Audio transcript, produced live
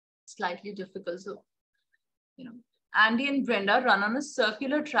slightly difficult. So, you know, Andy and Brenda run on a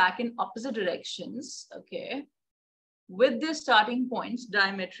circular track in opposite directions, okay, with their starting points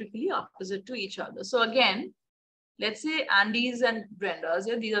diametrically opposite to each other. So again, let's say Andy's and Brenda's,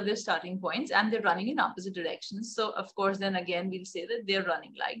 yeah, these are their starting points and they're running in opposite directions. So of course, then again, we'll say that they're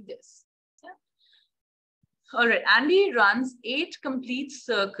running like this. Yeah. All right, Andy runs 8 complete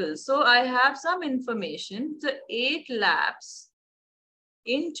circles. So I have some information, the 8 laps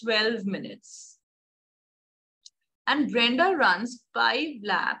in 12 minutes. And Brenda runs 5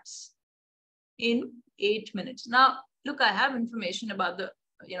 laps in 8 minutes. Now, look, I have information about the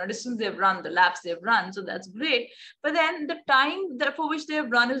distance they've run, the laps they've run, so that's great. But then the time for which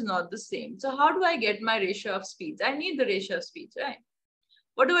they've run is not the same. So how do I get my ratio of speeds? I need the ratio of speeds, right?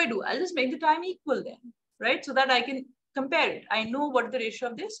 What do? I'll just make the time equal then, right? So that I can compare it. I know what the ratio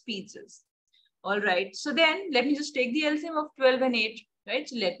of their speeds is. All right. So then let me just take the LCM of 12 and 8, right?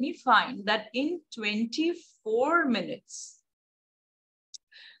 So let me find that in 24 minutes,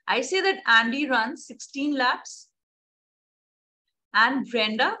 I say that Andy runs 16 laps. And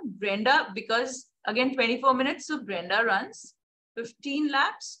Brenda, because again, 24 minutes, so Brenda runs 15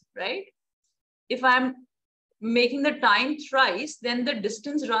 laps, right? If I'm making the time thrice, then the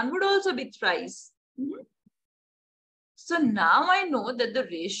distance run would also be thrice. So now I know that the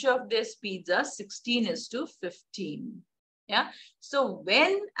ratio of their speeds are 16:15. Yeah. So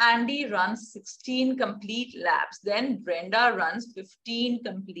when Andy runs 16 complete laps, then Brenda runs 15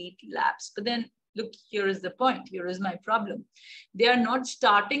 complete laps. But then look, here is the point. Here is my problem. They are not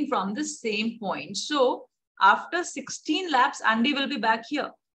starting from the same point. So after 16 laps, Andy will be back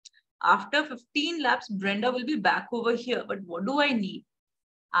here. After 15 laps, Brenda will be back over here. But what do I need?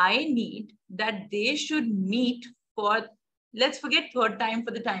 I need that they should meet for, let's forget third time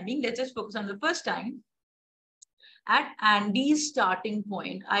for the time being. Let's just focus on the first time. At Andy's starting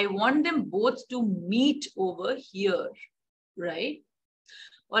point, I want them both to meet over here, right?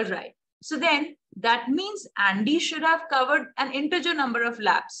 All right. So then that means Andy should have covered an integer number of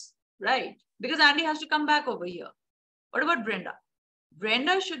laps, right? Because Andy has to come back over here. What about Brenda?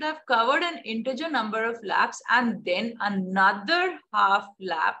 Brenda should have covered an integer number of laps and then another half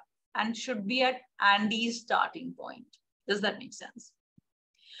lap and should be at Andy's starting point. Does that make sense?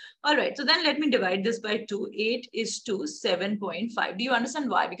 All right, so then let me divide this by 2. 8 is to 7.5. Do you understand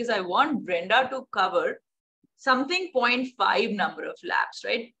why? Because I want Brenda to cover something 0.5 number of laps,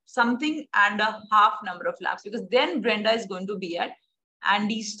 right? Something and a half number of laps, because then Brenda is going to be at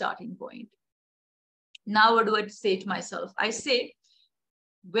Andy's starting point. Now, what do I say to myself? I say,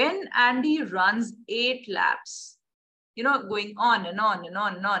 when Andy runs 8 laps, going on and on and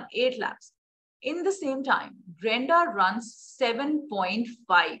on and on, 8 laps. In the same time, Brenda runs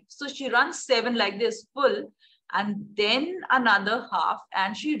 7.5. So she runs 7 like this, full, and then another half,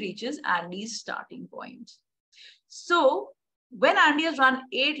 and she reaches Andy's starting point. So when Andy has run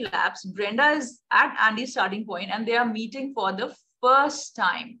 8 laps, Brenda is at Andy's starting point, and they are meeting for the first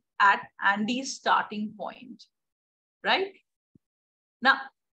time at Andy's starting point, right? Now,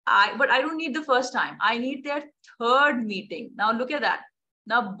 but I don't need the first time. I need their third meeting. Now look at that.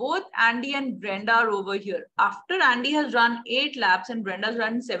 Now both Andy and Brenda are over here. After Andy has run 8 laps and Brenda's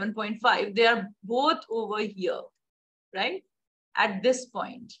run 7.5, they are both over here, right? At this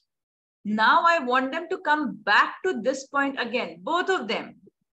point. Now I want them to come back to this point again, both of them.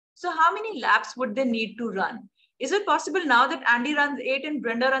 So how many laps would they need to run? Is it possible now that Andy runs 8 and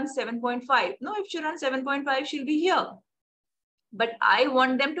Brenda runs 7.5? No, if she runs 7.5, she'll be here. But I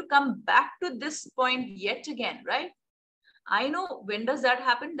want them to come back to this point yet again, right? I know when does that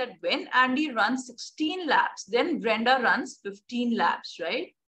happen? That when Andy runs 16 laps, then Brenda runs 15 laps,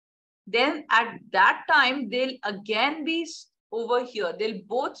 right? Then at that time, they'll again be over here. They'll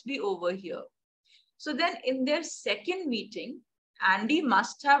both be over here. So then in their second meeting, Andy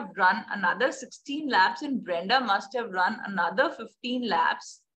must have run another 16 laps and Brenda must have run another 15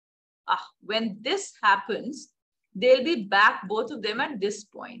 laps. When this happens, they'll be back, both of them, at this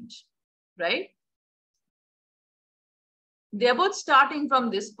point, right? They're both starting from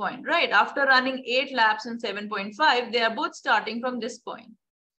this point, right? After running 8 laps and 7.5, they are both starting from this point.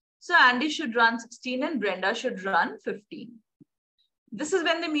 So Andy should run 16 and Brenda should run 15. This is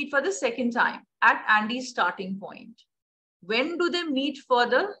when they meet for the second time at Andy's starting point. When do they meet for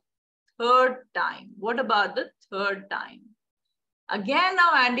the third time? What about the third time? Again,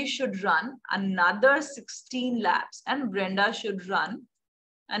 now Andy should run another 16 laps and Brenda should run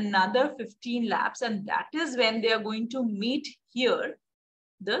another 15 laps. And that is when they are going to meet here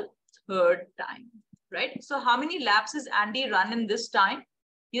the third time, right? So how many laps has Andy run in this time?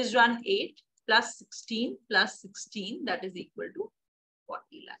 He has run 8 plus 16 plus 16, that is equal to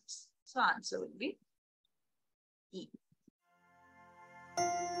 40 lakhs. So answer will be E.